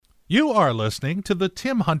You are listening to the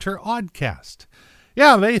Tim Hunter Oddcast.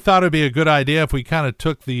 Yeah, they thought it'd be a good idea if we kind of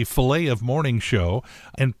took the filet of morning show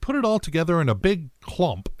and put it all together in a big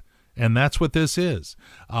clump, and that's what this is.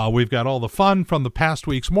 We've got all the fun from the past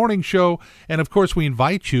week's morning show, and of course we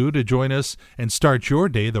invite you to join us and start your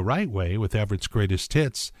day the right way with Everett's Greatest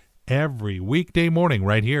Hits every weekday morning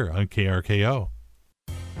right here on KRKO.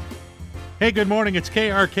 Hey, good morning. It's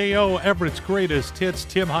KRKO, Everett's Greatest Hits.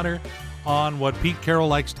 Tim Hunter on what Pete Carroll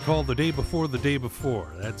likes to call the day before the day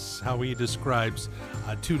before. That's how he describes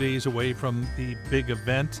 2 days away from the big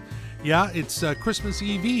event. Yeah, it's Christmas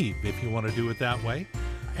Eve, if you want to do it that way.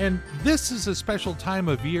 And this is a special time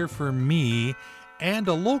of year for me and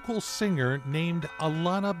a local singer named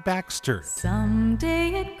Alana Baxter.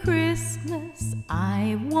 Someday at Christmas,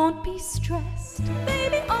 I won't be stressed.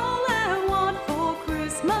 Baby, all I want for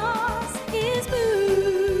Christmas is booze.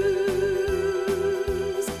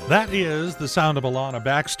 That is the sound of Alana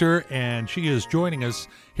Baxter, and she is joining us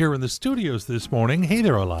here in the studios this morning. Hey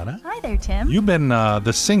there, Alana. Hi there, Tim. You've been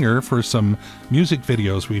the singer for some music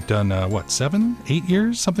videos. We've done, 7, 8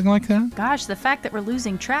 years, something like that? Gosh, the fact that we're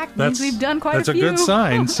losing track means we've done quite a few. That's a good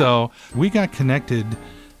sign. So we got connected,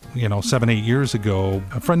 7, 8 years ago.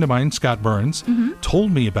 A friend of mine, Scott Burns,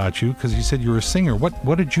 told me about you because he said you were a singer.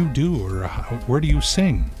 What did you do, or where do you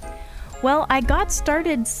sing? Well, I got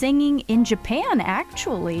started singing in Japan,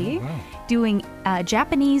 actually, doing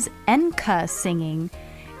Japanese enka singing.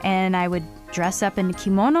 And I would dress up in a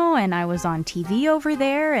kimono, and I was on TV over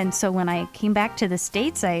there. And so when I came back to the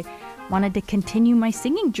States, I wanted to continue my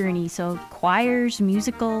singing journey. So choirs,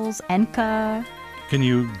 musicals, enka. Can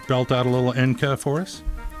you belt out a little enka for us?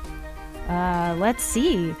 Let's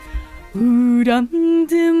see. For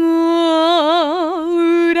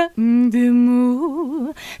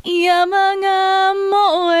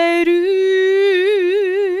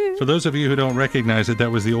those of you who don't recognize it,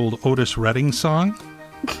 that was the old Otis Redding song.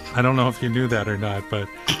 I don't know if you knew that or not, but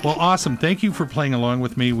well, awesome. Thank you for playing along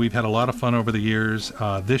with me. We've had a lot of fun over the years.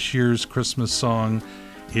 This year's Christmas song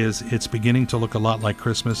it's beginning to look a lot like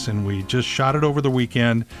Christmas, and we just shot it over the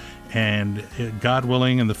weekend, and God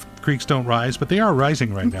willing, and the creeks don't rise, but they are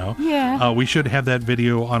rising right now. Yeah. We should have that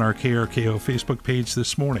video on our KRKO Facebook page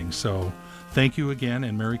this morning. So thank you again,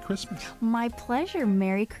 and Merry Christmas. My pleasure.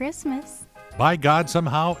 Merry Christmas. By God,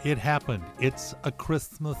 somehow it happened. It's a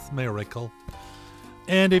Christmas miracle.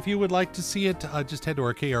 And if you would like to see it, just head to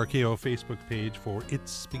our KRKO Facebook page for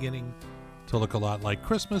It's Beginning to Look a Lot Like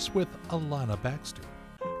Christmas with Alana Baxter.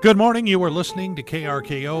 Good morning. You are listening to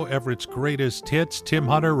KRKO, Everett's Greatest Hits. Tim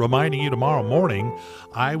Hunter reminding you tomorrow morning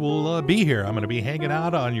I will be here. I'm going to be hanging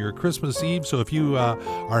out on your Christmas Eve. So if you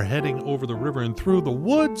are heading over the river and through the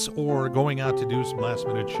woods or going out to do some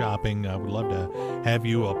last-minute shopping, I would love to have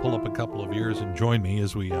you pull up a couple of ears and join me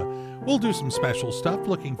as we'll do some special stuff.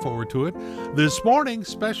 Looking forward to it. This morning,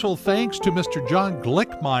 special thanks to Mr. John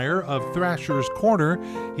Glickmeyer of Thrasher's Corner.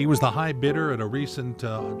 He was the high bidder at a recent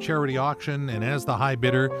charity auction, and as the high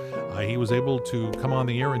bidder, he was able to come on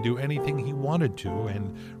the air and do anything he wanted to,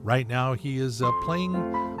 and right now he is playing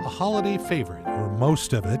a holiday favorite, or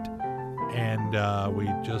most of it, and we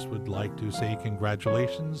just would like to say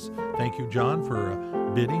congratulations. Thank you, John, for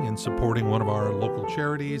bidding and supporting one of our local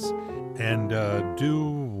charities, and do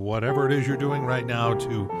whatever it is you're doing right now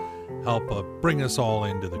to help bring us all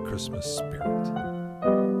into the Christmas spirit.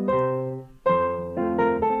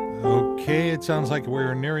 Okay, it sounds like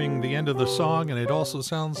we're nearing the end of the song, and it also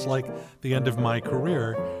sounds like the end of my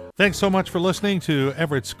career. Thanks so much for listening to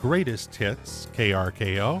Everett's Greatest Hits,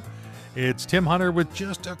 KRKO. It's Tim Hunter with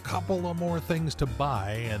just a couple of more things to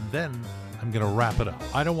buy, and then I'm going to wrap it up.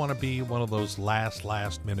 I don't want to be one of those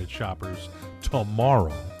last-minute shoppers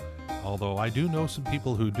tomorrow, although I do know some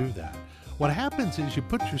people who do that. What happens is you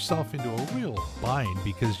put yourself into a real bind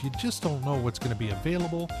because you just don't know what's going to be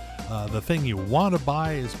available. The thing you want to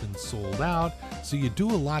buy has been sold out, so you do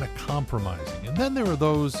a lot of compromising. And then there are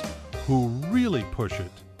those who really push it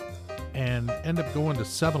and end up going to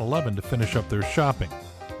 7-Eleven to finish up their shopping.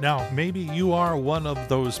 Now, maybe you are one of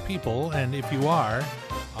those people, and if you are,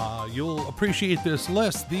 you'll appreciate this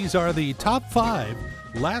list. These are the top 5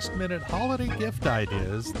 last-minute holiday gift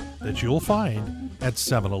ideas that you'll find at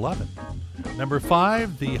 7-Eleven. Number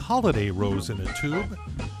 5, the holiday rose in a tube.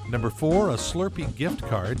 Number 4, a Slurpee gift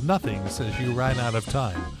card. Nothing says you ran out of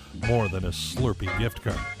time more than a Slurpee gift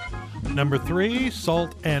card. Number 3,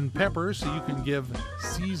 salt and pepper, so you can give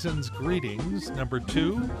season's greetings. Number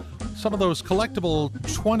 2, some of those collectible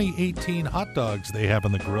 2018 hot dogs they have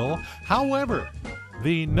on the grill. However,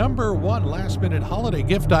 the number 1 last-minute holiday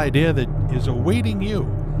gift idea that is awaiting you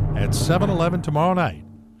at 7-Eleven tomorrow night,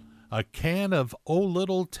 a can of O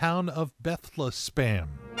Little Town of Bethlehem spam.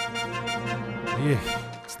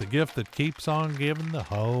 Yeah, it's the gift that keeps on giving the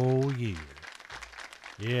whole year.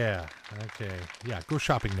 Yeah, okay. Yeah, go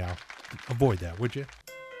shopping now. Avoid that, would you?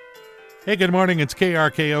 Hey, good morning. It's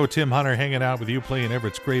KRKO. Tim Hunter hanging out with you, playing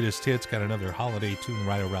Everett's greatest hits. Got another holiday tune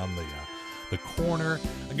right around the corner.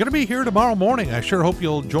 I'm going to be here tomorrow morning. I sure hope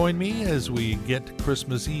you'll join me as we get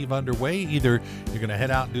Christmas Eve underway. Either you're going to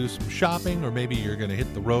head out and do some shopping, or maybe you're going to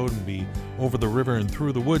hit the road and be over the river and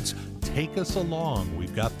through the woods. Take us along.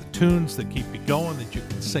 We've got the tunes that keep you going that you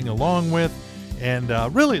can sing along with, and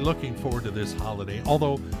really looking forward to this holiday.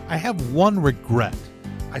 Although I have one regret.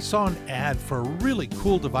 I saw an ad for a really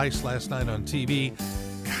cool device last night on TV.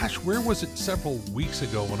 Gosh, where was it several weeks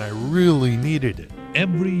ago when I really needed it?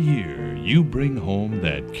 Every year, you bring home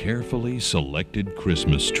that carefully selected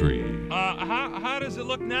Christmas tree. How does it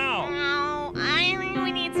look now? Oh, I think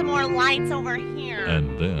we need some more lights over here.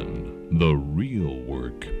 And then, the real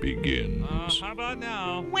work begins. How about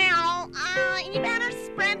now? Well, you better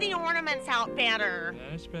spread the ornaments out better.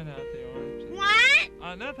 I spread out the orange.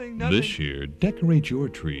 What? Nothing. This year, decorate your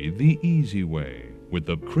tree the easy way with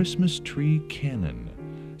the Christmas Tree Cannon.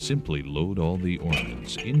 Simply load all the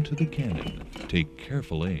ornaments into the cannon, take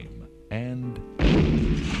careful aim, and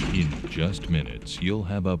in just minutes, you'll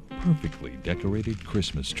have a perfectly decorated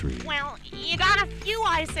Christmas tree. Well, you got a few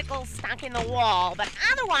icicles stuck in the wall, but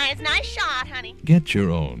otherwise, nice shot, honey. Get your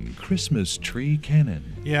own Christmas Tree Cannon.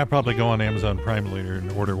 Yeah, probably go on Amazon Prime later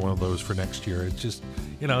and order one of those for next year. It's just,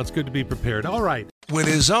 it's good to be prepared. All right. With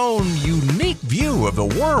his own unique view of the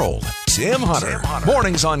world, Tim Hunter.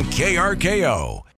 Mornings on KRKO.